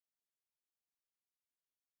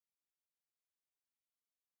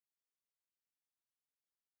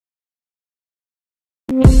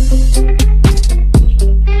Hi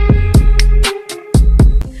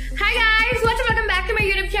guys, welcome back to my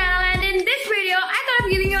YouTube channel, and in this video I thought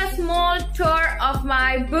of giving you a small tour of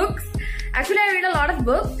my books. Actually, I read a lot of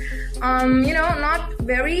books. You know, not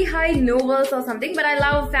very high novels or something, but I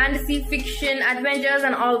love fantasy, fiction, adventures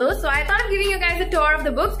and all those. So I thought of giving you guys a tour of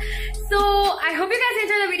the books. So I hope you guys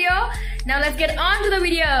enjoy the video. Now let's get on to the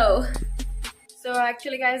video. So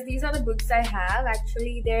actually guys, these are the books I have.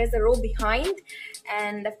 Actually there's a row behind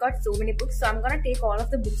and I've got so many books. So I'm gonna take all of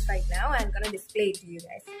the books right now and I'm gonna display it to you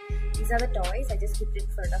guys. These are the toys. I just keep it in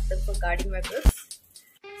front of them for guarding my books.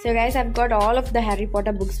 So guys, I've got all of the Harry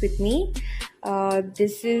Potter books with me.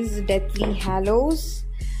 This is Deathly Hallows,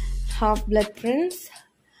 Half-Blood Prince,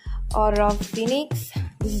 Order of Phoenix.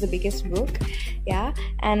 This is the biggest book, yeah.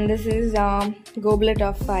 And this is Goblet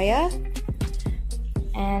of Fire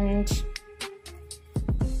and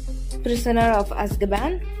Prisoner of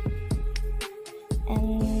Azkaban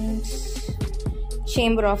and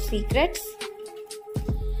Chamber of Secrets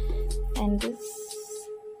and this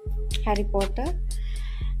Harry Potter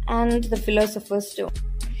and the Philosopher's Stone.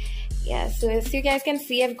 Yeah, so as you guys can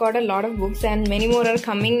see, I've got a lot of books and many more are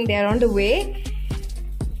coming. They're on the way.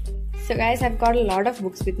 So guys, I've got a lot of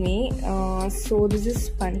books with me. So this is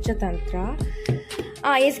Panchatantra.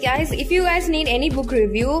 Yes guys, if you guys need any book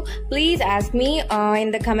review, please ask me in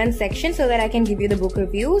the comment section so that I can give you the book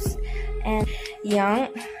reviews. And Young,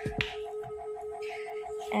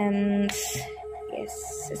 and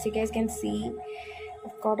yes, as you guys can see,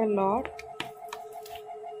 I've got a lot.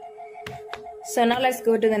 So now let's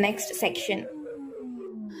go to the next section.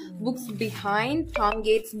 Books behind Tom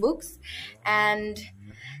Gates books. And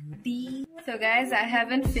so guys, I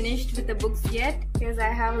haven't finished with the books yet because I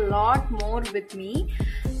have a lot more with me.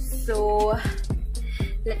 So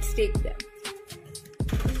let's take them.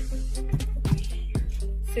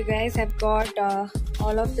 So guys, I've got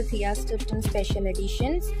all of the Thea Stilton special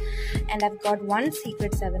editions, and I've got one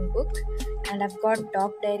Secret 7 book, and I've got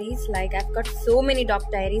Doc Diaries. Like, I've got so many Doc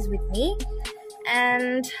Diaries with me.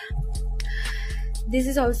 And this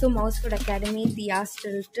is also Mouseford Academy, Thea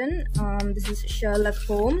Stilton. This is Sherlock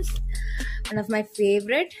Holmes, one of my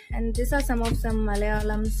favorite. And these are some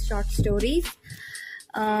Malayalam short stories.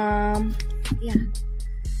 Yeah.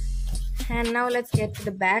 And now let's get to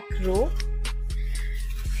the back row.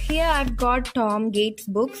 Here I've got Tom Gates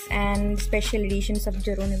books and special editions of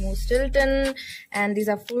Geronimo Stilton, and these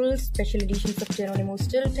are full special editions of Geronimo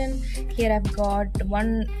Stilton. Here I've got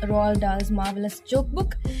one Roald Dahl's Marvelous Joke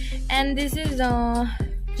book, and this is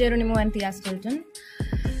Geronimo and Thea Stilton.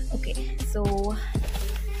 Okay, so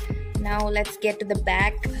now let's get to the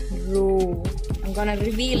back row. I'm gonna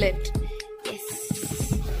reveal it.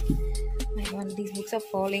 Yes. My God, these books are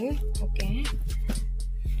falling. Okay.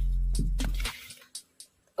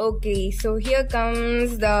 Okay, so here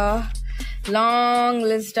comes the long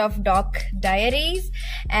list of Doc Diaries,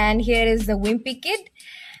 and here is the Wimpy Kid.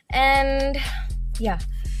 And yeah,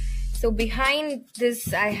 so behind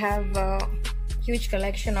this I have a huge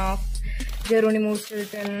collection of Geronimo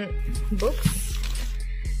Stilton books.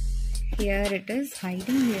 Here it is,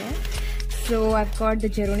 hiding here. So I've got the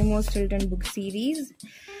Geronimo Stilton book series.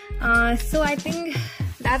 So I think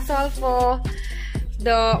that's all for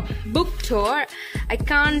the book tour. I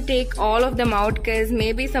can't take all of them out because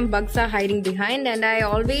maybe some bugs are hiding behind, and I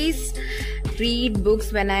always read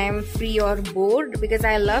books when I am free or bored because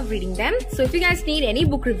I love reading them. So if you guys need any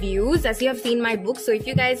book reviews, as you have seen my books, so if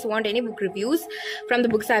you guys want any book reviews from the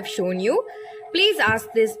books I've shown you, please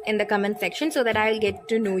ask this in the comment section so that I'll get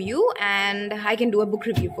to know you and I can do a book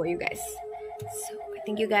review for you guys. So I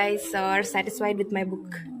think you guys are satisfied with my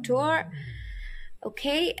book tour.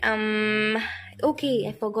 Okay, okay,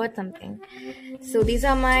 I forgot something. So these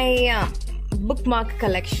are my bookmark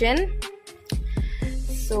collection.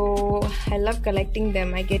 So I love collecting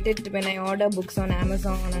them. I get it when I order books on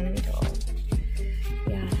Amazon and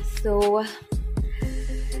yeah. So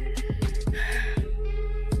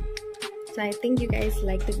I think you guys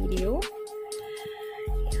like the video.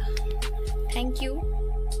 Yeah. Thank you.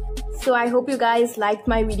 So I hope you guys liked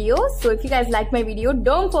my video. So if you guys like my video,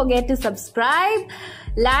 don't forget to subscribe,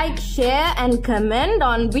 like, share and comment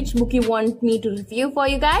on which book you want me to review for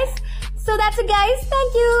you guys. So that's it guys.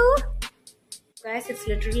 Thank you. Guys, it's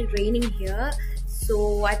literally raining here.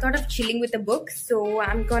 So I thought of chilling with a book. So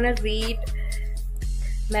I'm gonna read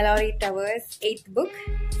Mallory Towers' 8th book.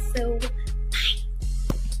 So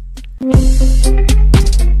bye.